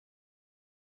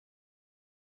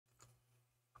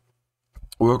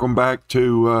Welcome back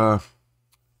to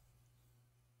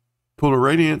Pool of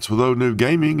Radiance with Old Newb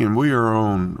Gaming, and we are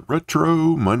on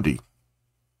Retro Monday.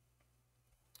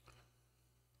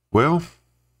 Well,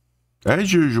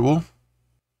 as usual,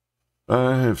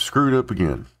 I have screwed up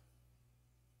again.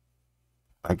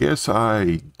 I guess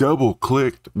I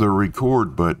double-clicked the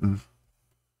record button,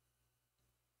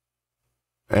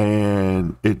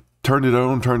 and it turned it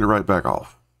on, turned it right back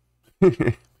off.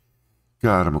 God,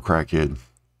 I'm a crackhead.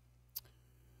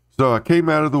 So I came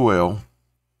out of the well,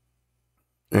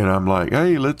 and I'm like,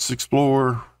 hey, let's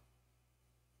explore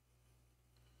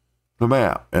the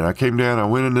map. And I came down, I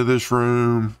went into this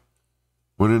room,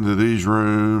 went into these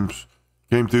rooms,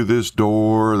 came through this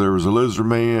door. There was a lizard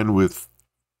man with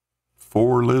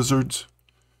 4 lizards,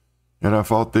 and I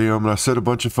fought them, and I said a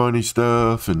bunch of funny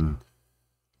stuff, and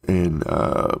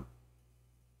I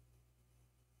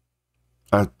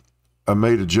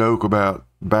made a joke about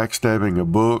backstabbing a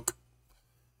book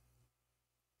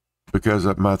because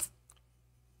of my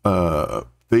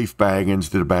thief baggins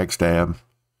did a backstab.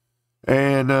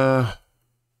 And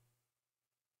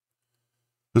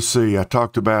let's see, I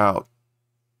talked about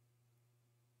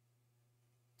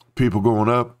people going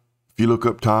up. If you look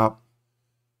up top,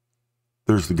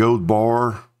 there's the gold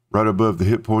bar right above the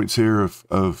hit points here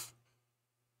of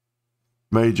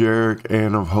Mage Eric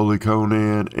and of Holy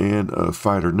Conan and of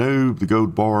Fighter Noob. The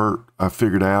gold bar, I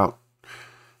figured out,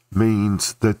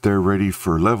 means that they're ready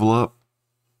for level up.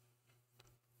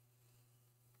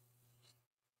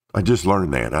 I just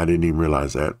learned that. I didn't even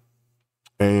realize that.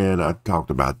 And I talked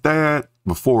about that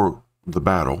before the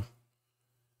battle.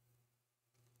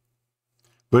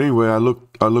 But anyway, I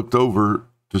looked over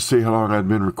to see how long I'd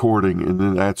been recording, and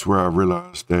then that's where I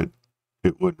realized that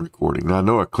it wasn't recording. Now, I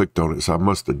know I clicked on it, so I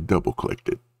must have double-clicked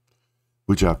it,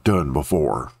 which I've done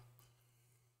before.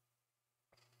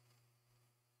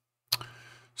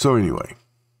 So anyway.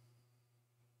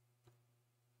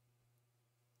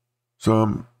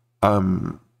 So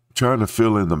I'm trying to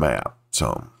fill in the map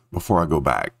some before I go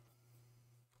back.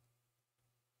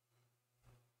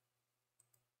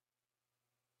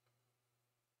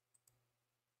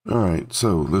 All right,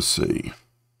 so let's see.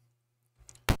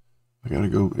 I gotta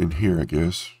go in here, I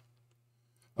guess.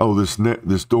 Oh,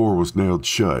 this door was nailed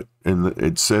shut, and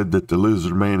it said that the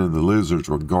lizard man and the lizards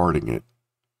were guarding it.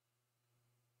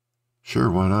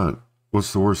 Sure, why not?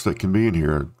 What's the worst that can be in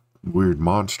here? A weird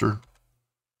monster?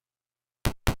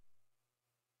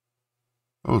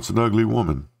 Oh, it's an ugly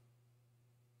woman.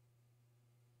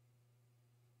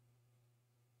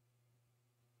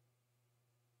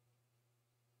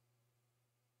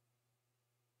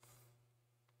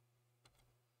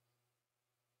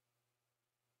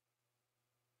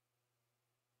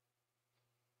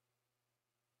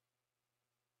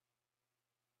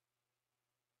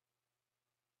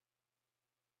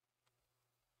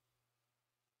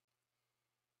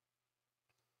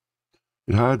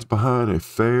 It hides behind a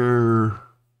fair...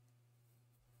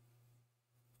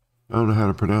 I don't know how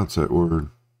to pronounce that word.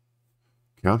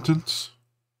 Countenance?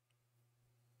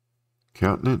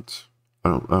 Countenance? I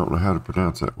don't know how to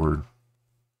pronounce that word.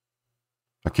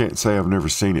 I can't say I've never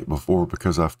seen it before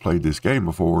because I've played this game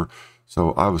before,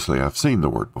 so obviously I've seen the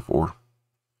word before.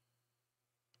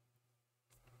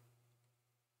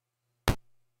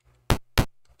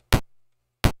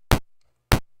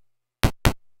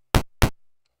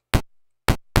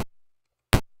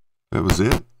 That was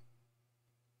it?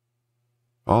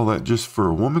 All that just for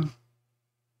a woman?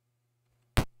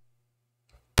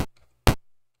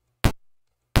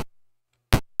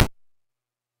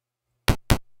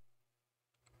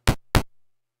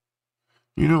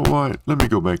 You know what? Let me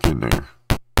go back in there.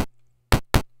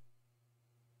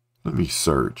 Let me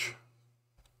search.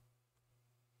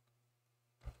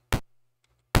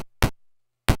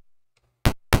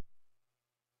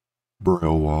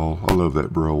 Braille wall. I love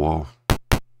that braille wall.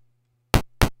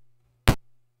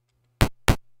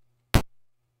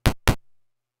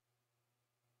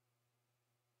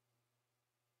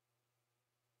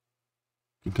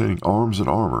 Containing arms and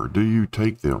armor. Do you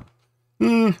take them?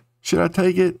 Should I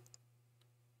take it?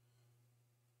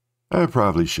 I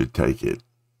probably should take it.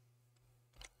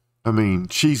 I mean,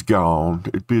 she's gone.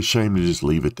 It'd be a shame to just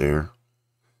leave it there.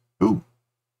 Ooh,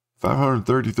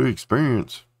 533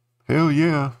 experience. Hell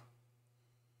yeah.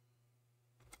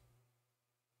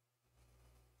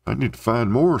 I need to find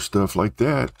more stuff like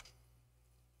that.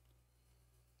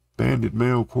 Banded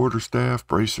mail, quarterstaff,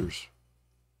 bracers.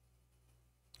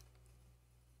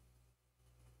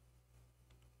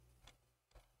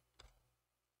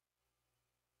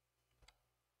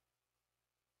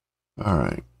 All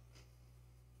right.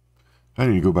 I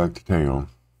need to go back to town.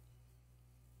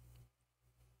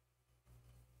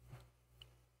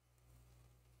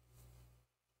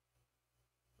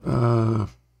 I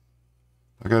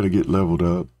got to get leveled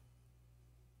up.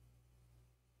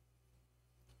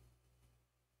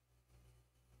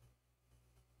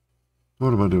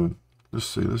 What am I doing? Let's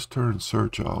see. Let's turn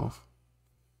search off.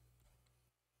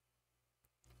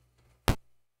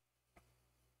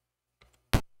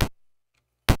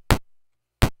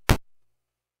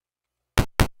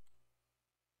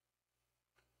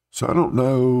 So I don't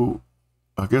know.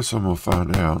 I guess I'm going to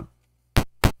find out.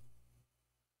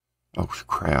 Oh,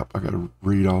 crap. I got to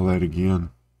read all that again.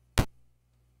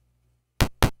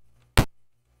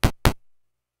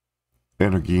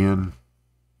 And again.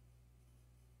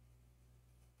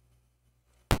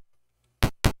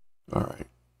 All right.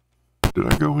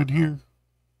 Did I go in here?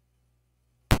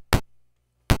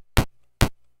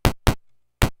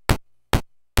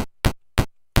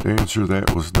 The answer to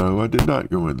that was no, I did not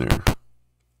go in there.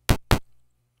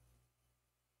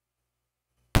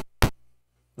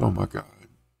 Oh my God.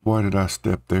 Why did I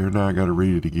step there? Now I got to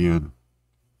read it again.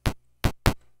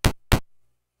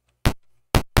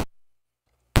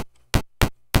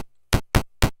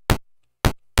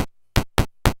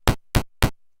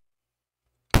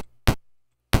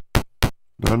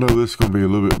 Now, I know this is going to be a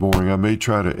little bit boring. I may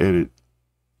try to edit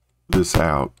this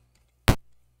out.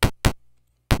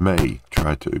 May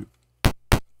try to.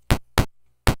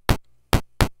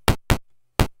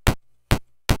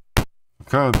 I'm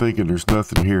kind of thinking there's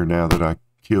nothing here now that I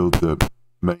killed the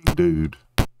main dude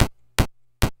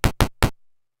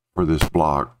for this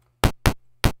block.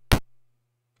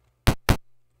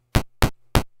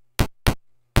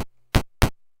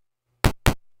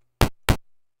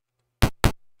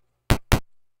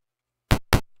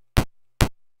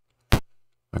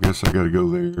 I guess I got to go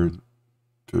there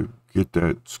to get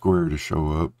that square to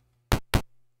show up.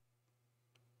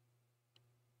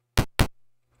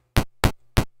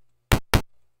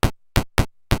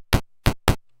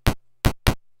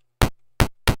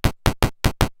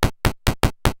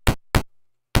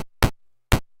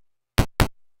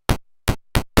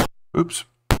 Oops.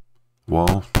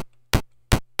 Wall.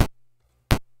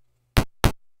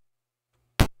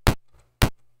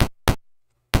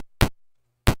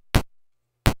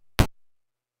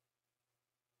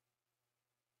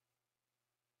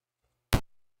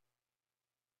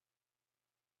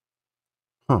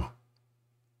 Huh.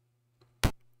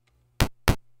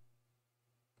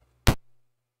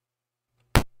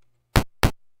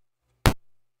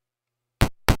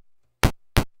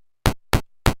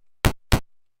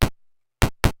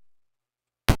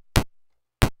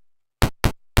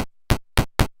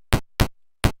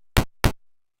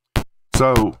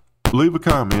 So, leave a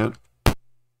comment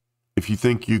if you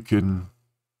think you can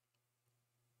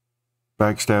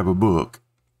backstab a book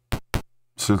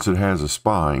since it has a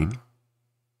spine.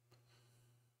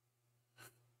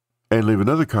 And leave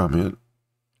another comment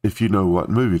if you know what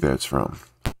movie that's from.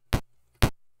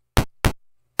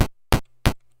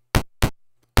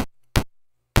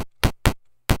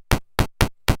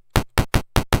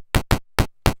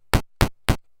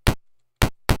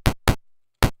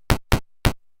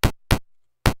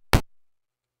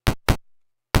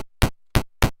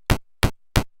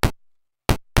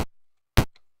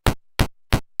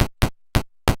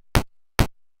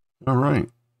 All right.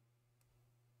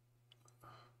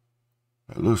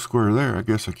 That little square there, I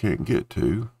guess I can't get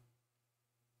to.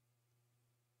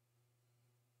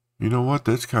 You know what?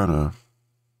 That's kind of...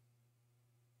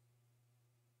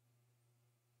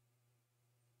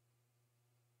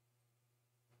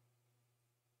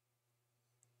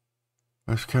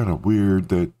 That's kind of weird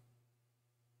that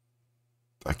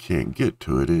I can't get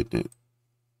to it, isn't it?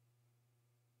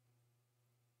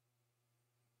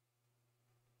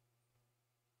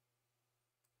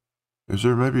 Is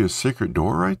there maybe a secret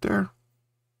door right there?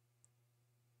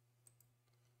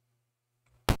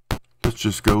 Let's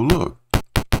just go look.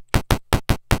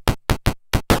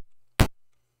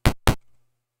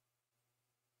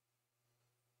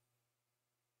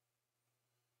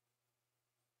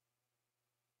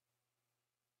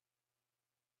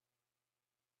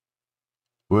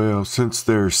 Well, since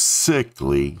they're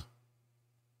sickly,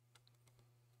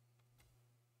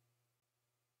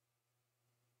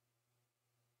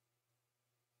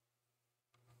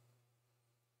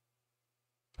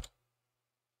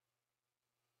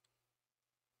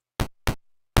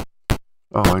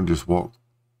 oh, I can just walk.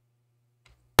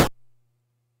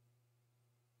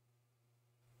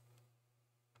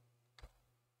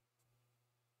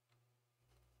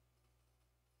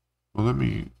 Well, let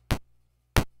me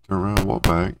turn around and walk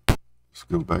back. Let's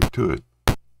go back to it.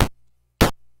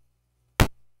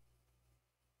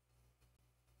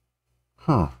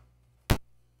 Huh.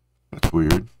 That's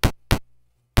weird.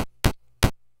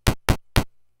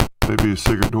 Maybe a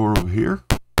secret door over here.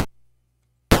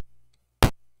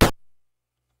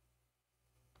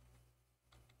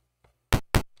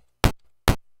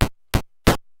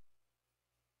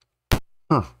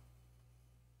 Huh.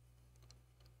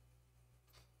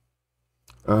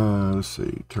 Let's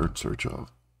see. Turn search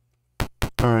off.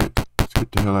 Alright, let's get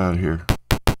the hell out of here.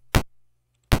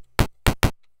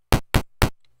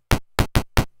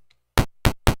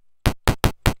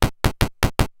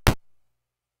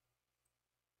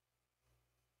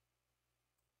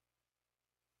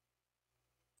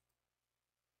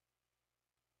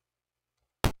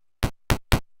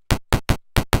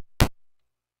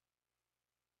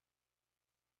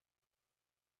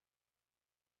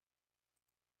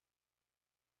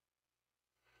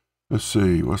 Let's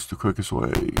see, what's the quickest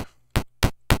way?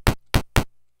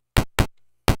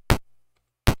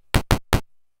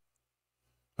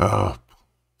 Oh, God,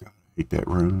 I hate that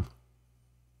room.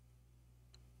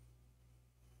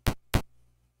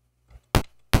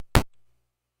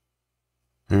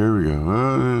 Here we go.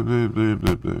 Blah, blah,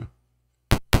 blah, blah.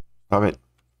 Stop it.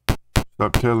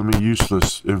 Stop telling me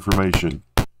useless information.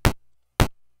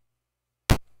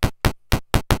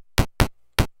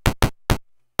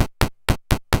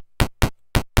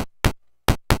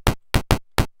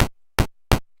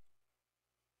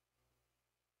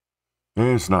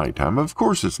 And it's nighttime. Of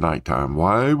course it's nighttime.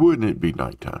 Why wouldn't it be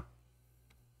nighttime?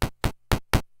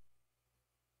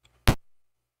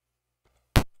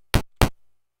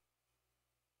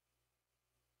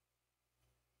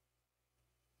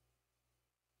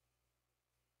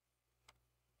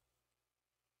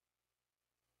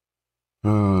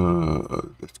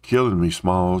 That's killing me,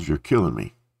 Smalls. You're killing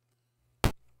me.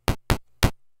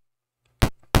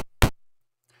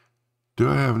 Do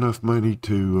I have enough money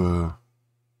to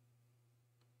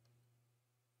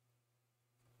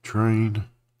train?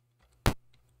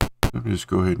 Let me just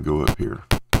go ahead and go up here.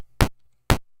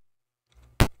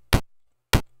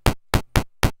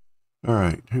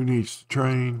 Alright, who needs to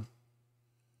train?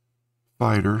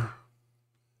 Fighter.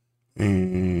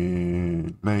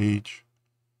 And mage.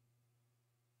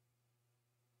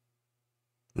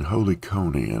 And Holy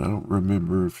Coney. And I don't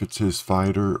remember if it's his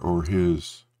fighter or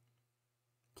his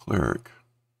cleric.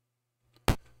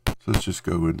 So let's just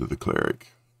go into the cleric.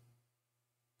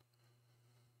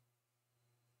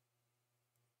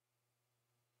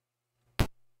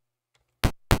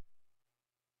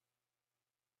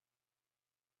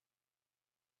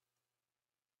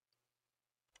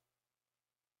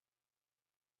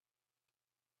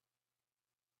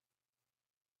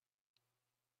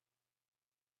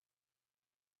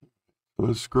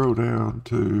 Let's scroll down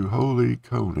to Holy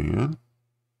Conan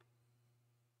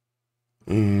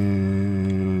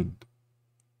and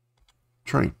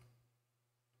train.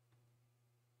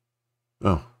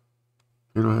 Oh,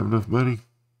 you don't have enough money?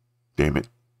 Damn it.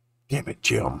 Damn it,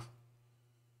 Jim.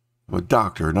 I'm a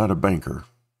doctor, not a banker.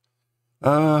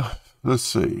 Let's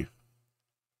see.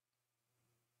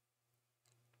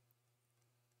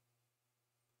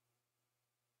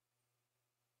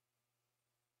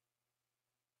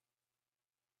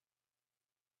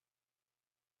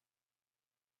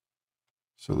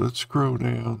 So let's scroll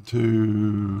down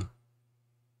to,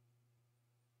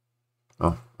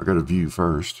 oh, I got to view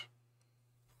first,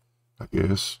 I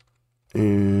guess,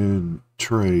 and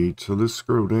trade. So let's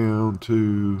scroll down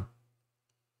to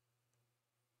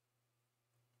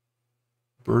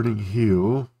Burning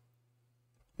Hill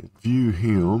and view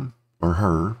him, or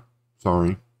her,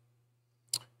 sorry,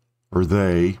 or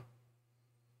they.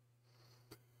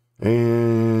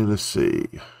 And let's see.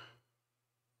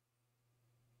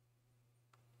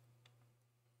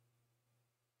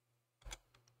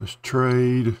 Let's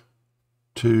trade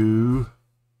to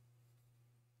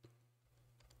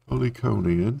Holy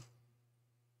Conan.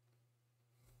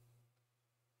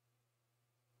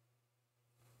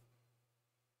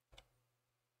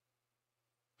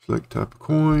 Select type of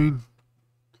coin.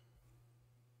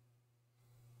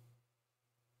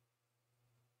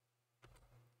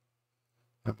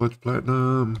 How much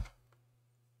platinum?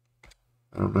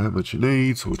 I don't know how much you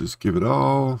need, so we'll just give it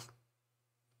all.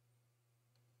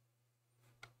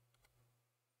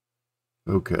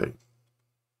 Okay.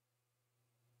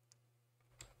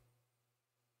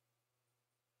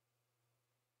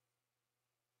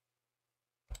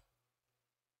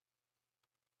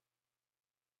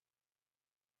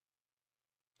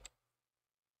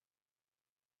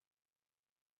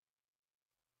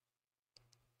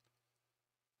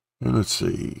 And let's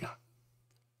see.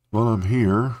 While I'm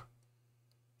here,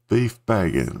 Thief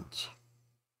Baggins.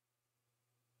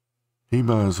 He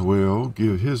might as well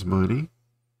give his money.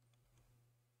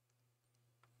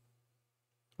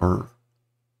 Or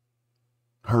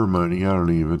her money. I don't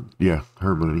even, yeah,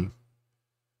 her money.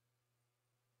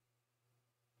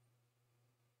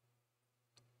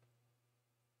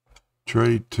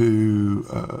 Trade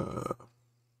to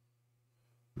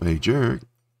Mage Eric.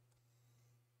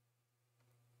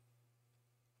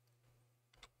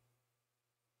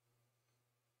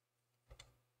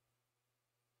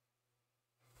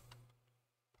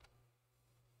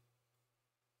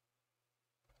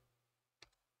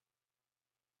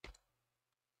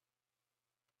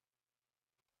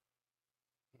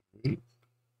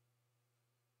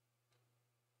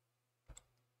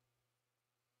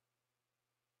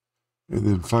 And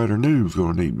then Fighter Noob's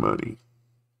going to need money.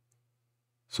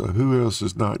 So who else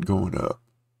is not going up?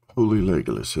 Holy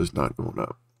Legolas is not going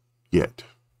up yet.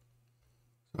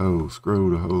 So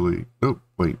scroll to Holy. Oh,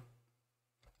 wait.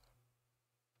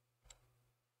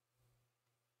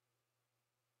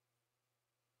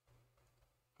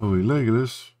 Holy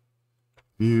Legolas.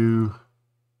 View.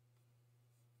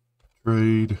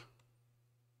 Trade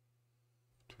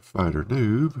to Fighter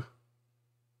Noob.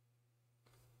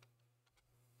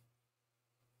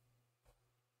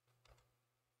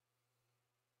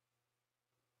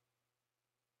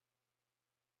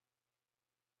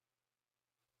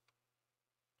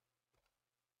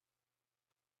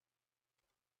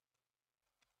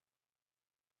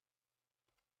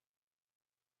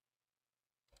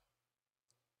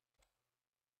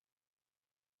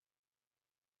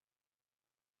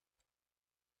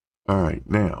 All right,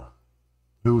 now,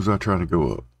 who was I trying to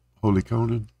go up? Holy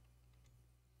Conan?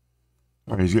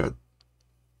 All right, he's got,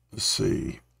 let's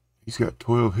see, he's got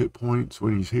 12 hit points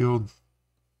when he's healed.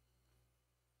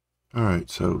 All right,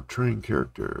 so train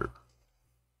character.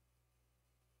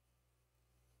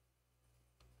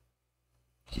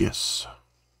 Yes.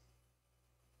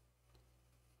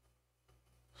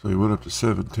 So he went up to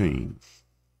 17.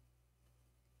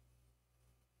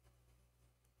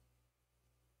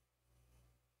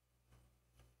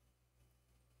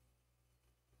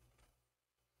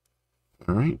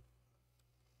 All right.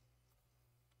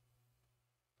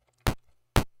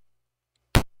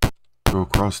 Go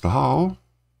across the hall.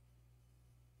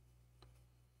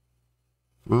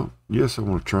 Well, yes, I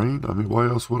want to train. I mean, why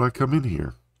else would I come in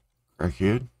here?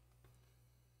 Crackhead.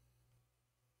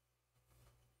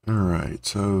 All right,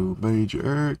 so Mage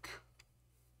Eric.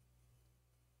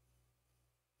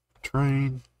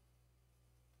 Train.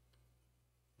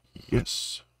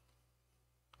 Yes.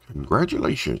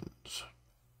 Congratulations.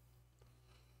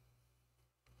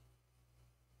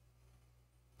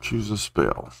 Choose a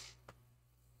spell.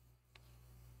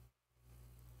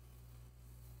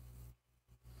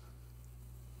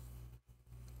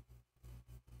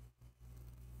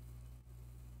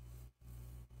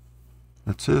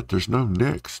 That's it. There's no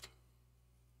next.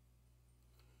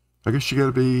 I guess you got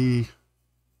to be...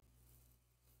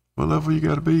 What level you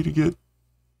got to be to get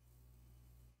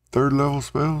 3rd level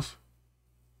spells?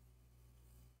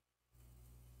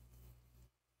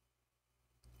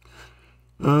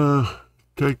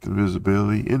 Take the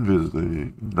invisibility,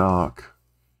 knock,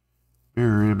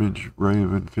 mirror image,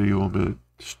 raven, feelment,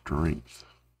 strength.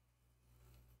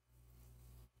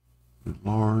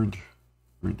 Enlarge,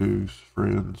 reduce,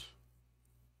 friends,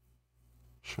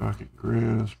 shocking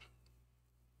grasp.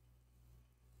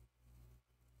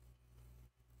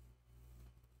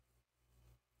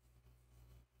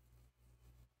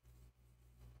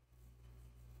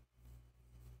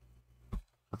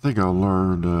 I think I'll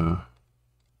learn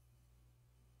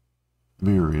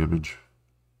mirror image.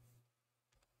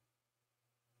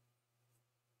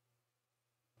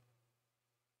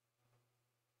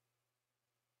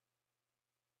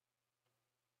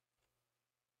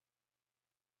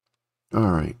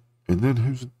 All right, and then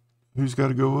who's got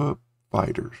to go up?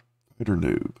 Fighter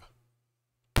noob.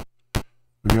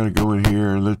 We got to go in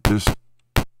here and let this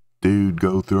dude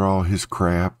go through all his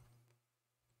crap.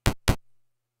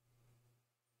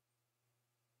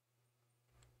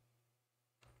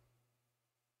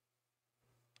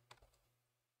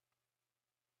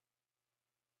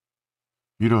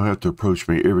 You don't have to approach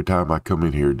me every time I come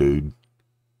in here, dude.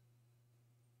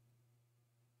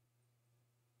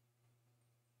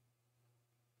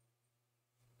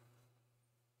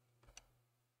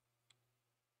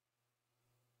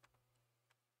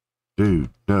 Dude,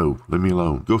 no, leave me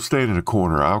alone. Go stand in a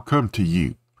corner. I'll come to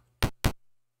you.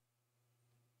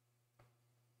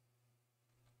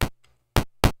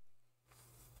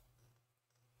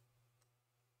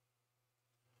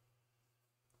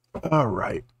 All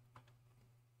right.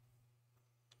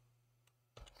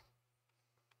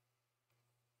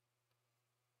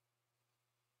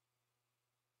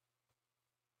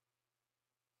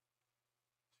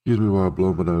 Excuse me while I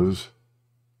blow my nose.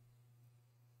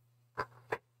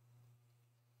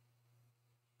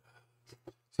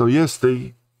 So yes,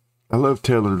 Steve, I love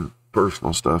telling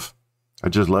personal stuff. I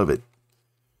just love it.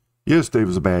 Yesterday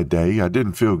was a bad day. I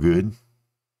didn't feel good.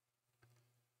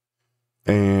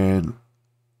 And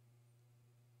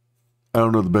I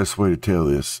don't know the best way to tell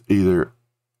this. Either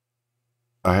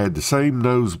I had the same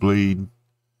nosebleed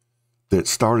that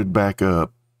started back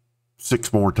up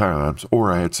 6 more times,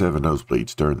 or I had 7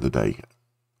 nosebleeds during the day.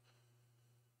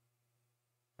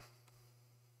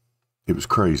 It was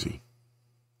crazy.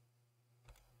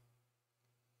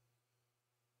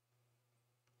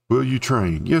 Will you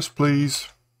train? Yes, please.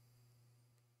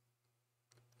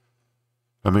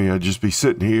 I mean, I'd just be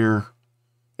sitting here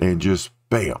and just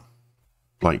bam,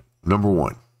 like number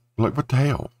 1. Like, what the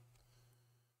hell?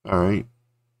 All right.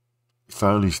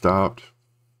 Finally stopped.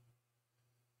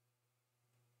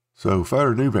 So Old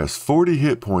Newb has 40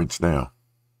 hit points now.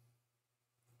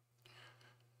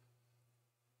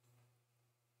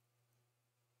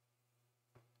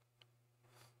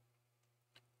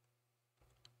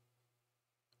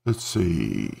 Let's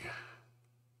see.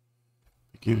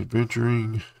 Begin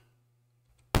adventuring.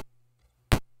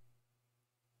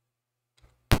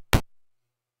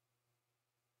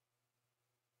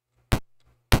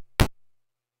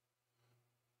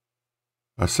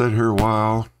 I sat here a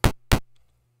while.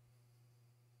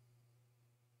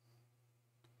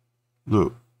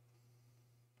 Look,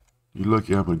 you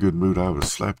lucky I'm in a good mood. I would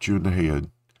have slapped you in the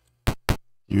head.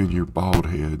 You and your bald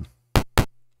head.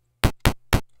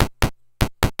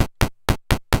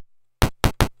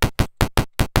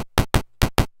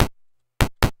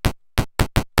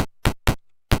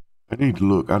 I need to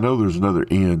look. I know there's another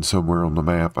inn somewhere on the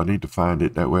map. I need to find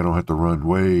it. That way I don't have to run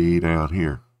way down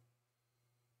here.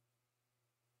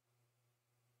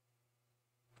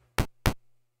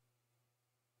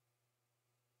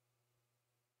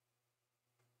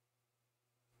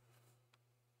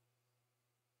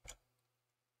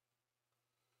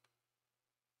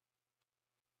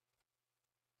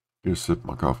 Just sip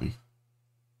my coffee.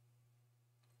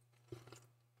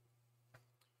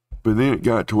 But then it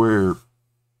got to where,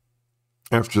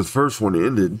 after the first one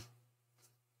ended,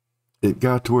 it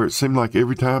got to where it seemed like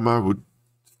every time I would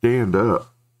stand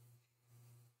up,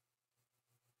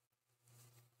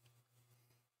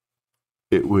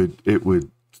 it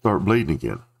would start bleeding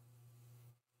again.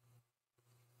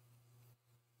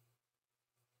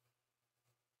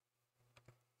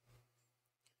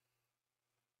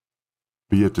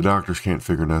 But yet the doctors can't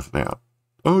figure nothing out.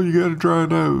 Oh, you got a dry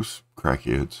nose.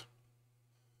 Crackheads.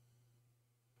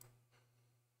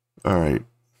 All right.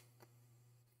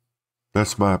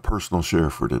 That's my personal share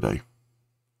for today.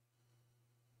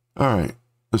 All right.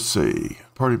 Let's see.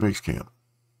 Party makes camp.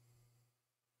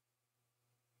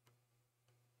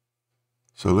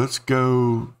 So let's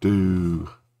go do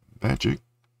magic.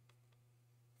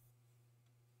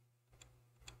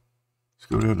 Let's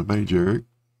go down to Mage Eric.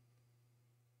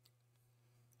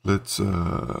 Let's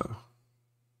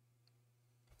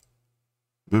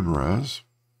memorize.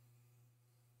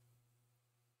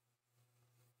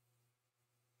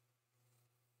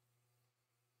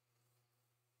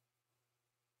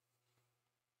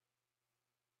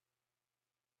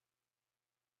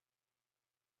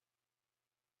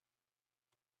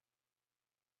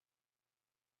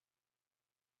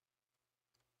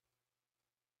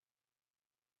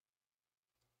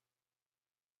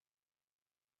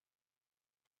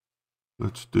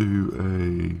 Let's do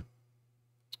a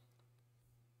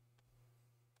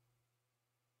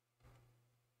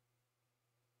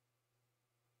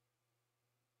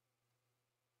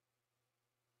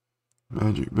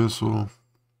magic missile.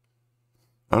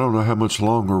 I don't know how much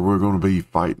longer we're going to be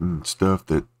fighting stuff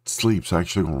that sleep's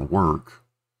actually going to work.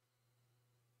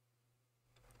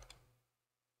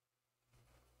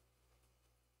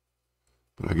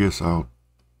 But I guess I'll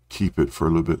keep it for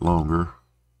a little bit longer.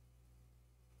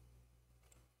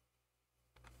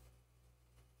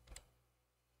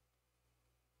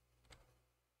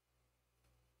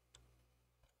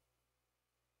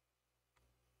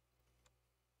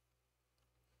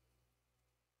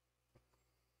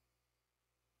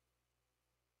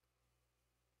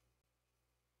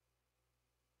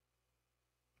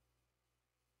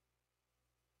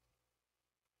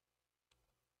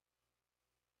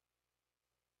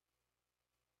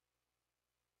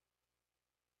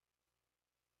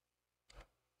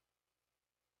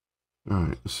 All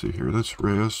right, let's see here. Let's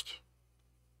rest.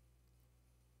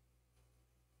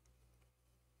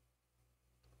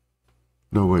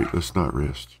 No, wait, let's not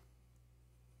rest.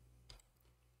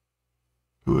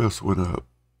 Who else went up?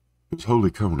 It was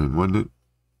Holy Conan, wasn't it?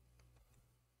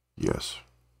 Yes.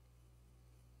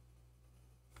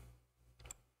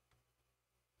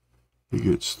 He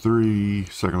gets 3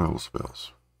 second level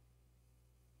spells.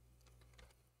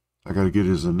 I got to get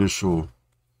his initial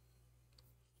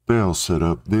spell set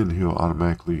up, then he'll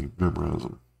automatically memorize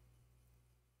them.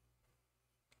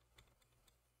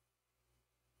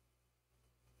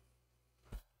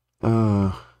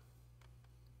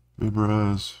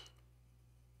 Memorize.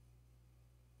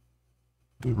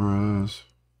 Memorize.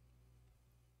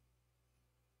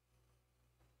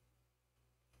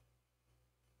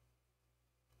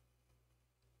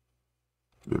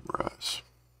 Memorize.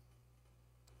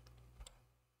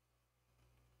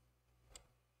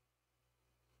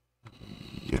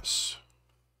 Yes.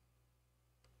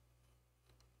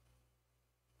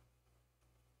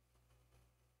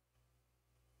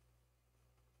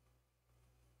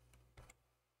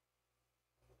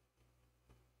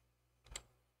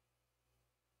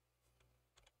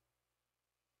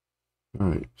 All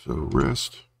right, so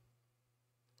rest.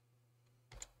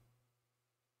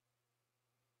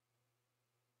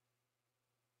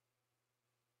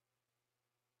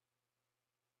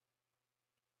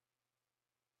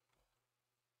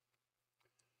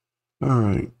 All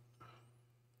right.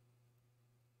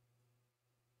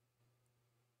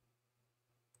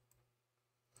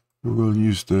 We're going to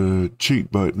use the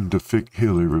cheat button to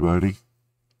heal everybody.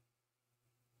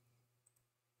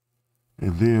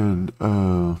 And then,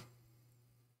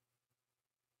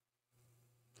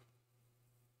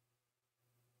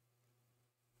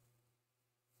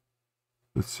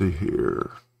 let's see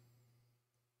here.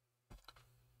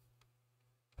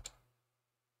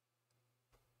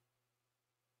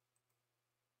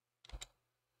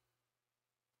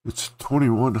 It's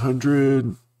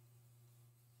 2100.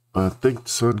 I think the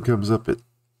sun comes up at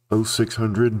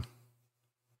 0600.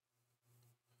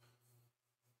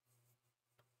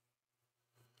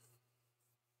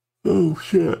 Oh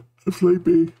shit, I'm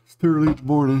sleepy. It's early in the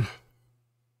morning.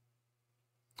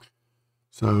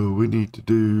 So we need to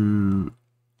do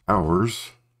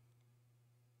hours.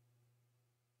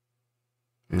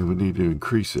 And we need to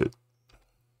increase it.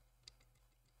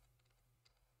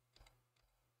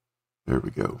 There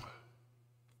we go.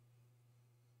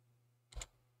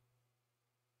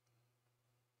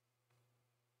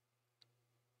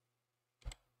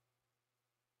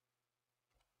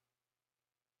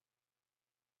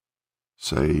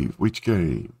 Save. Which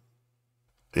game?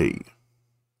 A.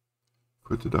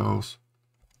 Quit the DOS.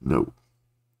 No.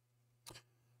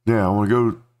 Now I want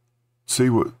to go see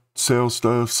what sell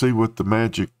stuff, see what the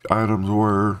magic items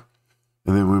were,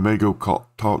 and then we may go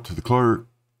talk to the clerk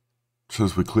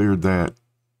since we cleared that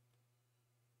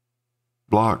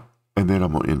block, and then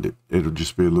I'm going to end it. It'll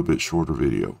just be a little bit shorter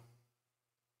video.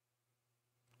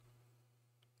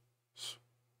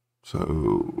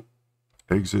 So,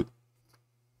 exit.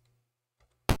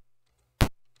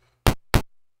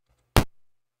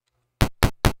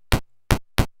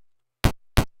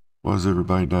 Why is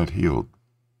everybody not healed?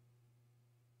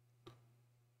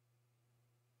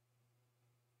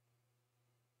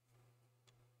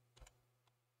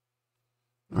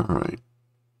 All right.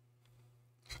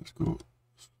 Let's go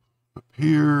up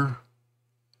here.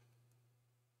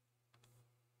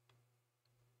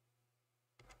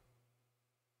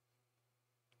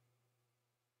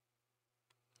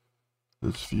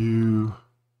 Let's view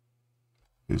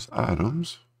his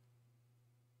items.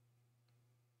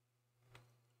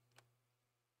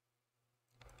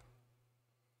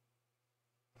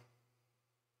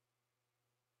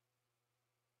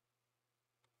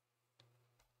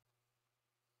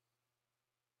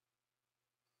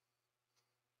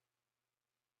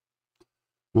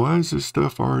 Why is this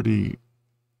stuff already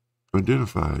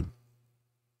identified?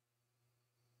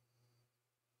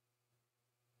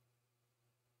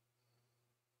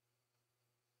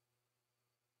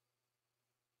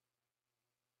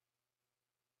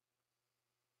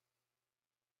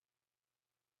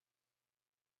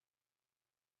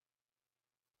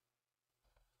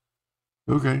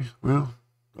 Okay, well,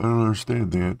 I don't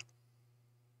understand that.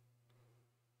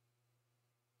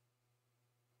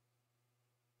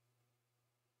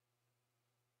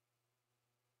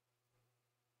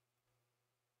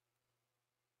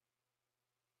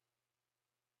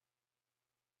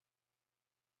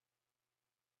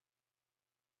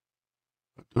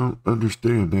 I don't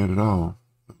understand that at all.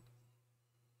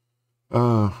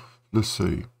 Let's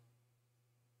see.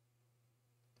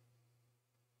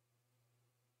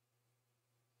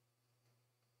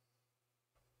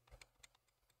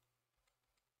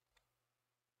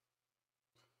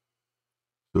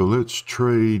 So let's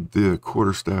trade the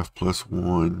quarterstaff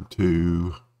 +1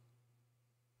 to,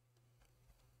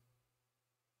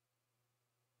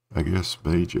 I guess,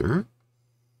 Mage Eric.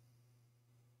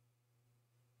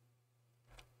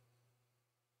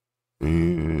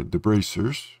 And the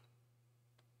bracers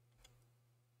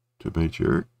to Mage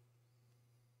Eric.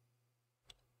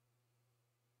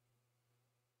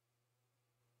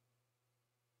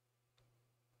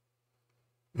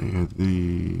 And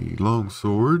the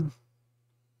longsword,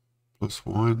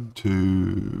 +1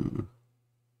 to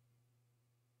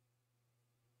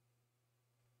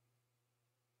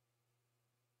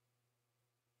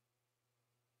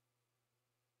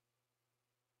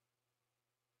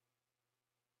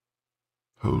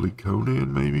Holy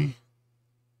Conan, maybe?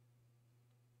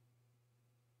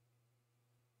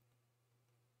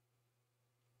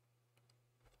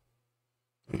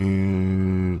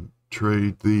 And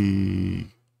trade the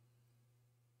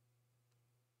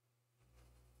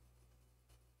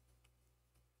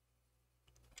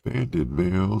banded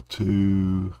mail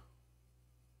to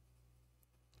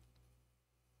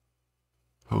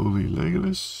Holy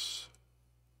Legolas.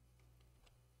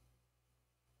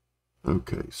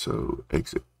 Okay, so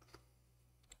exit.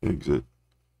 Exit.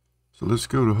 So let's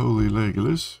go to Holy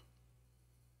Legolas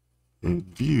and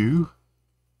view.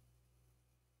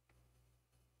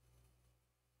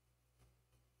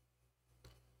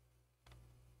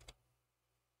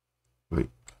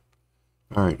 Wait.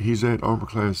 All right, he's at armor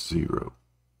class 0.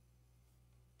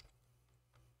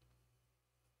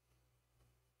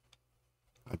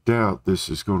 I doubt this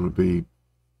is going to be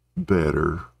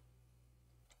better,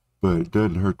 but it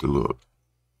doesn't hurt to look.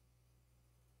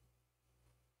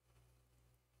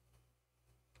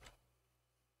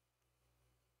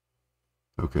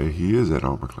 Okay, he is at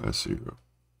armor class 0.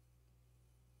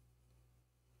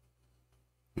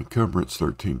 Encumbrance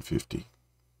 1350.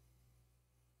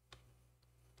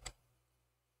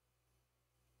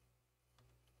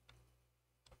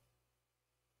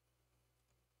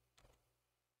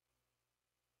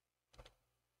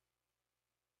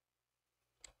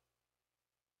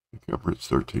 Encumbrance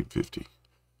 1350.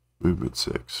 Movement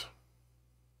 6.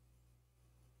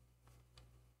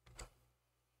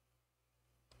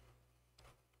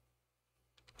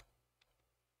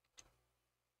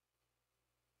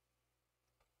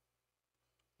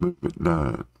 Movement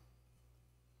 9.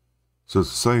 So it's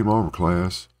the same armor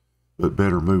class, but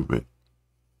better movement,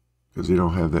 because you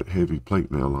don't have that heavy plate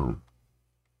mail on.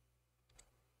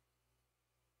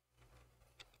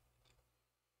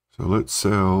 So let's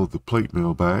sell the plate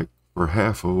mail back for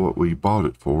half of what we bought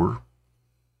it for.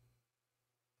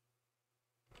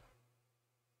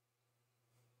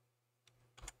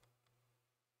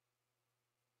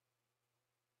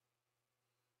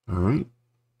 All right.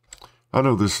 I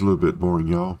know this is a little bit boring,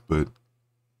 y'all, but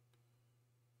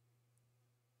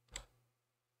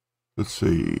let's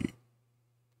see.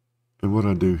 And what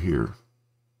I do here.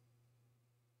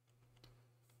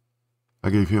 I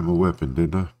gave him a weapon,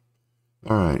 didn't I?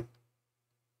 All right.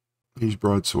 He's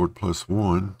broadsword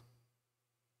 +1.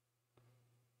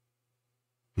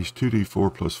 He's 2d4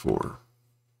 +4.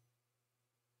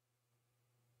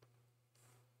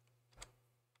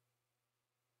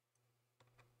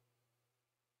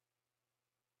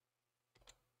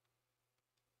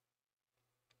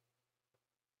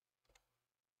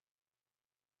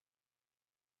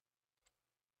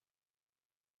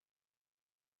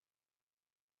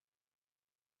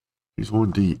 He's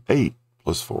 1d8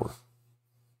 +4.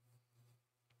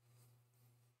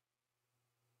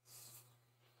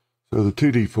 So the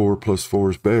 2d4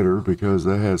 +4 is better because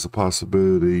that has a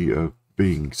possibility of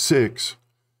being 6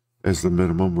 as the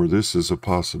minimum, where this is a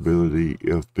possibility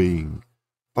of being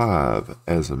 5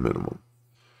 as a minimum.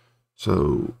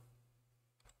 So,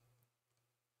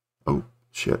 oh,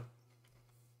 shit.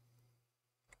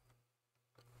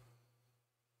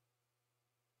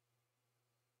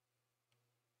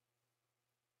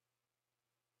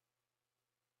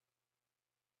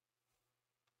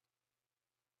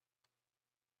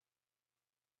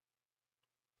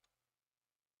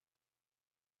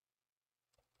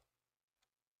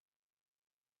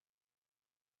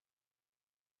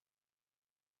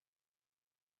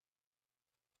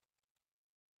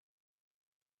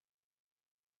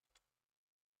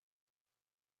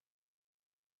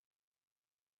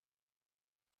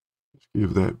 Let's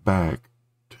give that back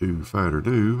to Fighter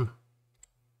Noob.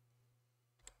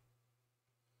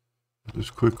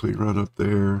 Just quickly run up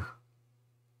there.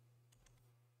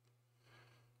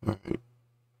 All right.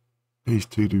 He's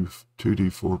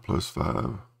 2d4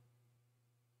 +5.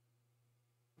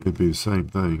 It'd be the same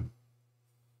thing.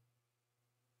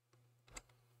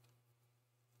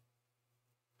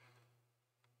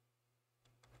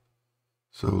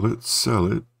 So let's sell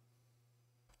it.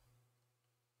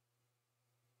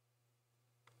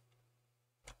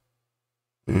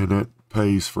 And that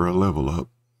pays for a level up.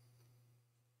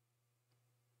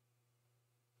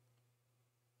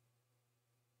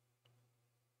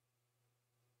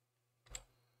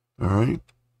 All right.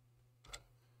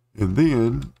 And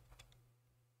then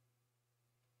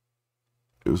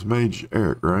it was Mage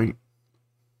Eric, right?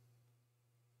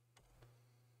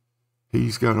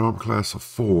 He's got armor class of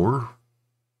 4.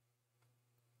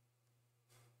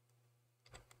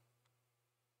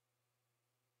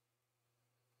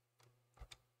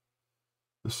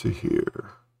 Let's see here.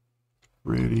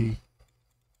 Ready.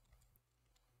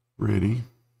 Ready.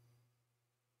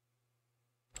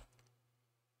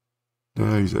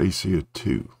 Now he's AC of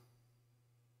 2.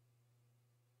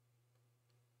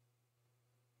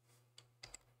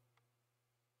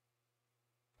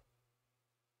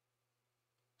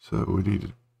 So we need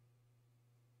to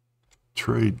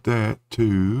trade that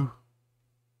to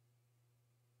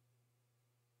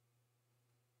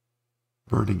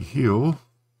Burning Hill.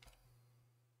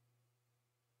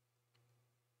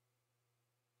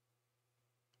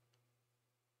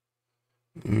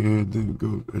 And then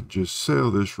go and just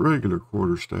sell this regular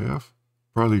quarterstaff,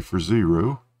 probably for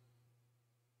 0.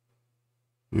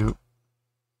 Yep.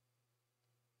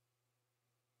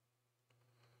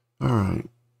 All right.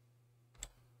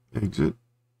 Exit.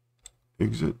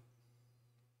 Exit.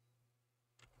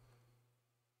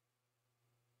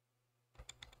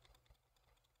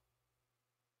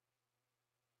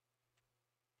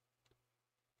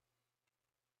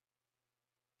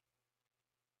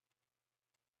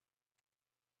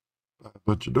 A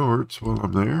bunch of darts while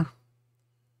I'm there.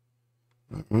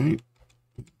 All right.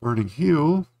 Burning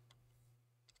Hill.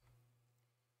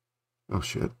 Oh,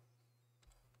 shit.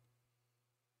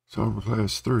 It's armor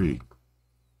class 3.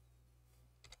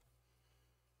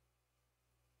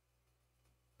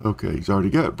 Okay, he's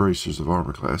already got bracers of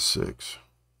armor class 6.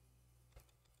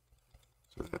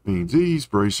 So that means these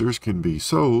bracers can be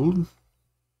sold.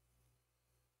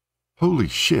 Holy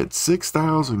shit,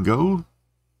 6,000 gold?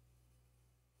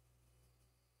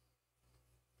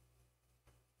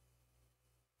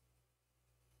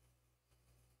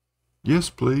 Yes,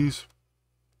 please.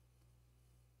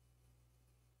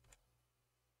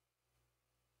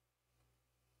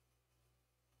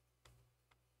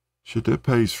 Shit, that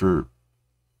pays for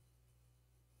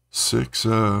 6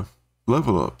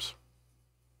 level ups.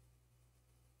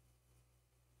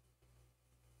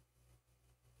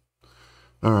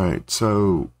 All right,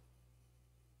 so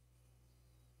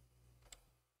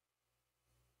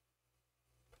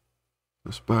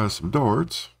let's buy some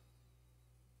darts.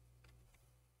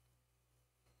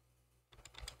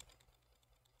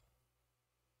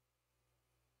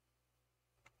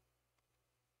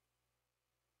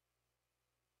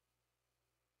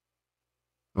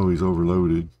 Oh, he's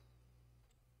overloaded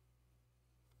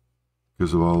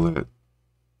because of all that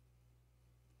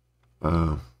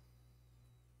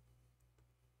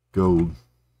gold.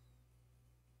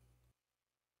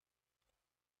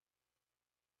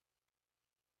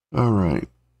 All right.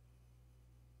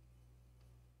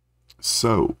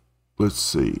 So, let's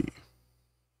see.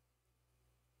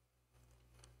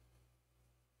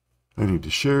 I need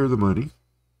to share the money.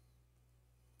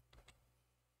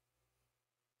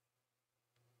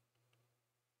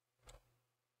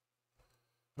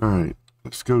 All right.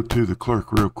 Let's go to the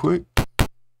clerk real quick.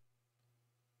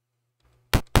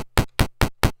 And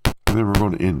then we're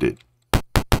going to end it.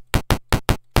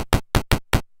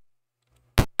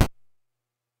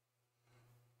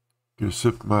 Gonna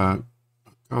sip my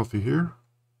coffee here.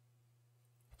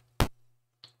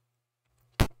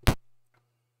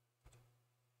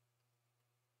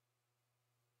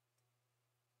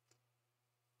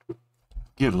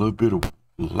 Get a little bit of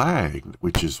lag,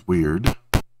 which is weird,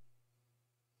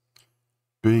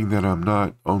 being that I'm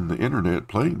not on the internet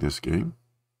playing this game.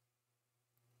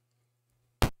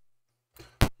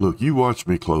 Look, you watch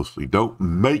me closely. Don't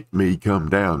make me come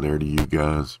down there to you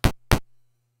guys.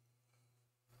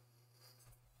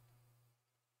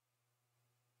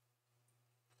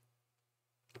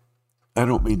 I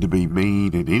don't mean to be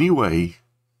mean in any way,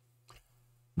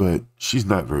 but she's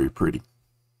not very pretty.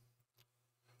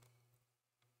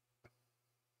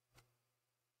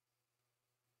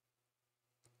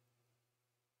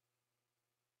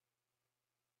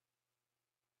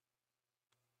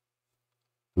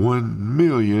 $1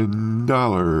 million.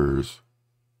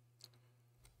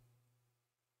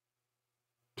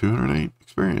 208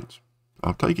 experience.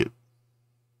 I'll take it.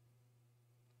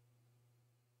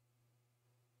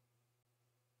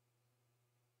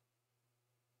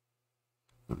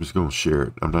 I'm just going to share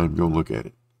it. I'm not even going to look at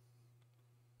it.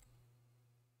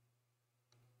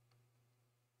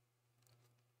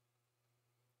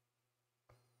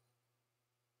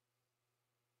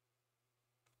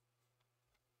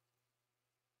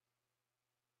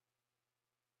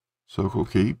 Sokol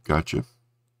Keep, gotcha.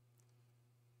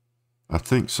 I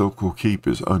think Sokol Keep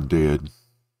is undead.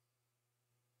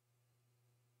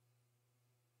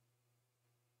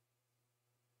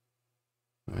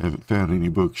 I haven't found any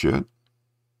books yet.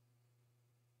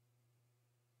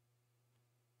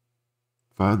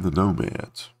 Find the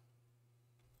nomads.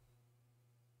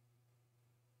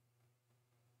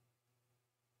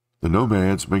 The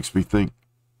nomads makes me think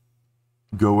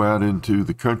go out into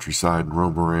the countryside and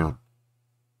roam around.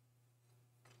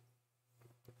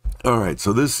 All right,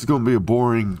 so this is going to be a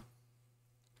boring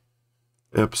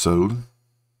episode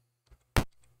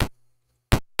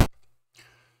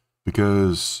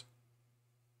because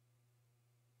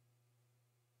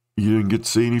you didn't get to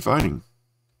see any fighting.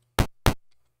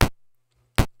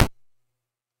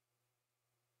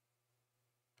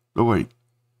 Oh, wait.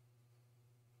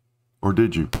 Or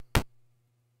did you?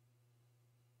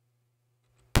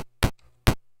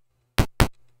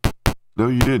 No,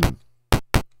 you didn't.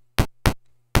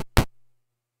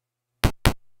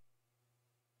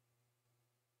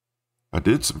 I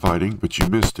did some fighting, but you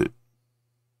missed it.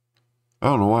 I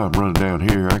don't know why I'm running down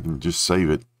here. I can just save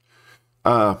it.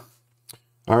 All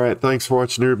right. Thanks for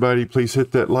watching, everybody. Please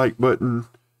hit that like button.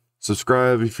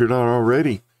 Subscribe if you're not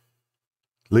already.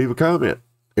 Leave a comment.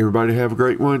 Everybody have a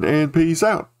great one, and peace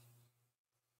out.